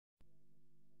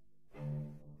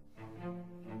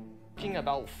taking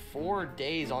about 4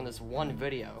 days on this one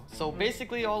video. So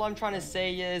basically all I'm trying to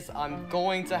say is I'm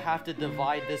going to have to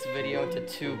divide this video into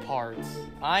 2 parts.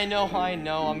 I know,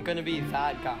 I'm gonna be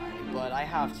that guy, but I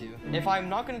have to. If I'm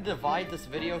not gonna divide this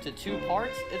video into 2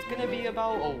 parts, it's gonna be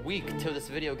about a week till this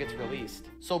video gets released.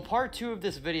 So part 2 of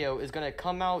this video is gonna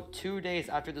come out 2 days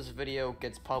after this video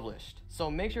gets published. So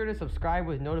make sure to subscribe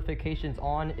with notifications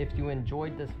on if you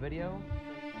enjoyed this video.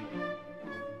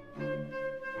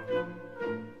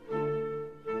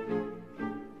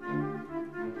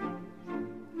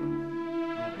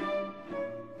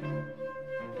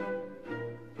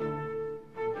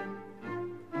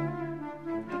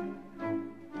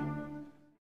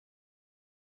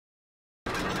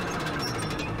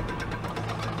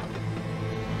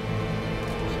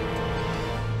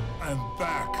 I'm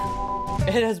back.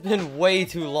 It has been way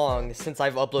too long since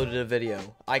I've uploaded a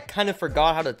video. I kind of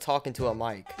forgot how to talk into a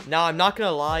mic. Now, I'm not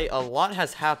gonna lie, a lot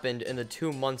has happened in the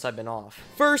 2 months I've been off.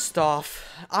 First off,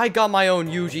 I got my own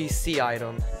UGC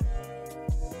item.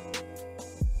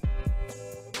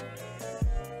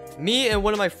 Me and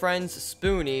one of my friends,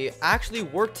 Spoonie, actually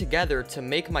worked together to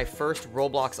make my first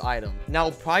Roblox item.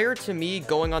 Now, prior to me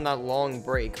going on that long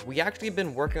break, we actually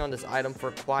been working on this item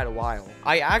for quite a while.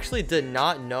 I actually did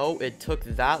not know it took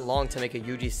that long to make a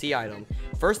UGC item.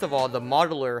 First of all, the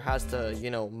modeler has to,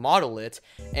 model it,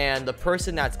 and the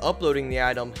person that's uploading the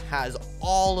item has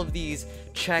all of these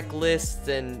checklists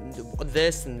and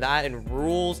this and that and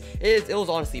rules. It was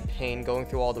honestly pain going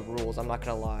through all the rules, I'm not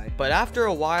gonna lie. But after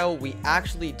a while, we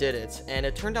actually did it, and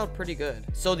it turned out pretty good.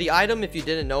 So the item, if you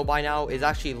didn't know by now, is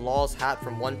actually Law's hat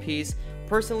from One Piece.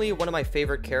 Personally, one of my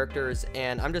favorite characters,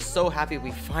 and I'm just so happy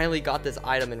we finally got this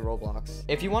item in Roblox.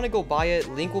 If you want to go buy it,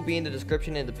 link will be in the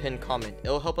description and the pinned comment.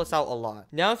 It'll help us out a lot.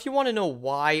 Now, if you want to know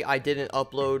why I didn't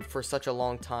upload for such a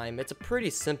long time, it's a pretty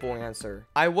simple answer.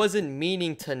 I wasn't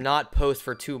meaning to not post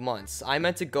for 2 months. I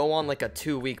meant to go on like a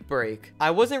 2-week break.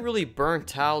 I wasn't really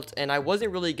burnt out, and I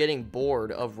wasn't really getting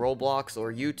bored of Roblox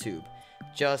or YouTube.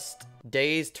 Just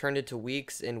days turned into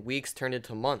weeks and weeks turned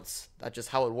into months. That's just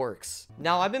how it works.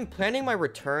 Now, I've been planning my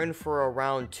return for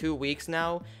around 2 weeks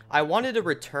now. I wanted to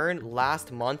return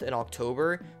last month in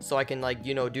October so I can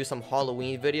do some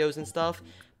Halloween videos and stuff,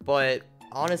 but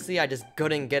honestly, I just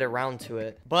couldn't get around to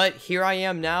it. But here I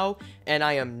am now, and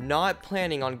I am not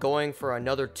planning on going for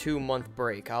another 2-month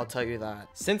break, I'll tell you that.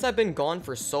 Since I've been gone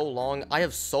for so long, I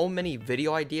have so many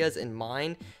video ideas in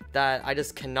mind that I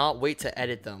just cannot wait to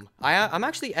edit them. I'm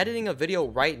actually editing a video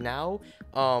right now.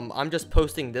 I'm just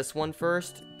posting this one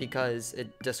first because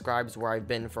it describes where I've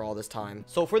been for all this time.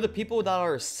 So for the people that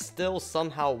are still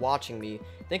somehow watching me,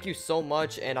 thank you so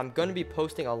much, and I'm gonna be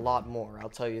posting a lot more, I'll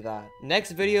tell you that.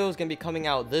 Next video is gonna be coming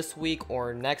out this week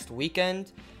or next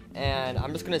weekend. And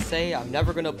I'm just gonna say I'm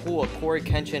never gonna pull a Corey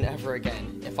Kenshin ever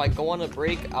again. If I go on a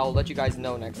break, I'll let you guys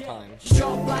know next time.